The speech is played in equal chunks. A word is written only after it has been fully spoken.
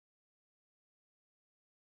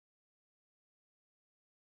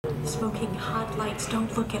Smoking hot lights,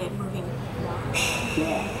 don't look at it moving.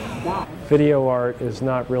 Video art is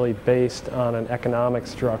not really based on an economic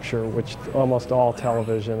structure, which almost all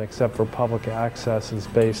television, except for public access, is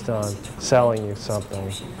based on selling you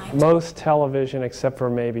something. Most television, except for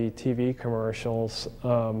maybe TV commercials,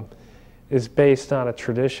 is based on a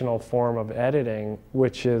traditional form of editing,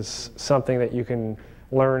 which is something that you can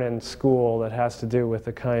learn in school that has to do with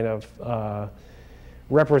the kind of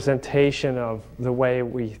representation of the way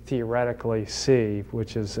we theoretically see,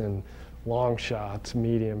 which is in long shots,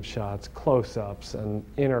 medium shots, close-ups, and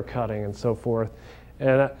intercutting, and so forth.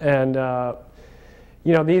 And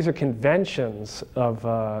you know, these are conventions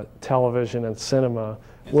of television and cinema,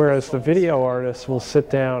 whereas the video artists will sit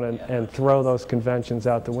down and throw those conventions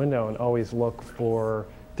out the window and always look for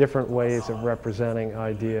different ways of representing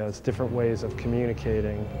ideas, different ways of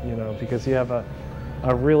communicating, you know, because you have a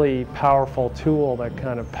really powerful tool that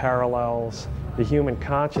kind of parallels the human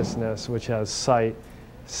consciousness, which has sight,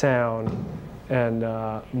 sound, and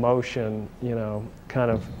motion, you know, kind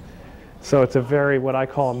of. So it's a very, what I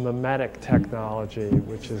call mimetic technology,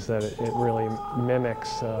 which is that it really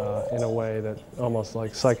mimics in a way that almost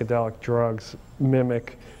like psychedelic drugs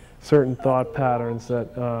mimic certain thought patterns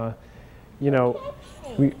that, you know,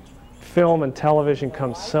 film and television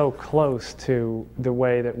come so close to the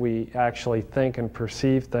way that we actually think and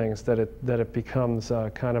perceive things that it becomes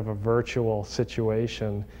kind of a virtual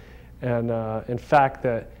situation. And in fact,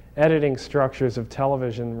 the editing structures of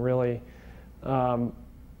television really,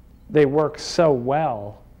 they work so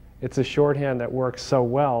well. It's a shorthand that works so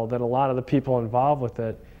well that a lot of the people involved with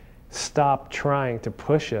it stop trying to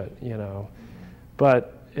push it, you know.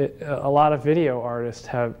 But a lot of video artists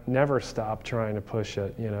have never stopped trying to push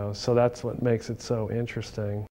it, you know, so that's what makes it so interesting.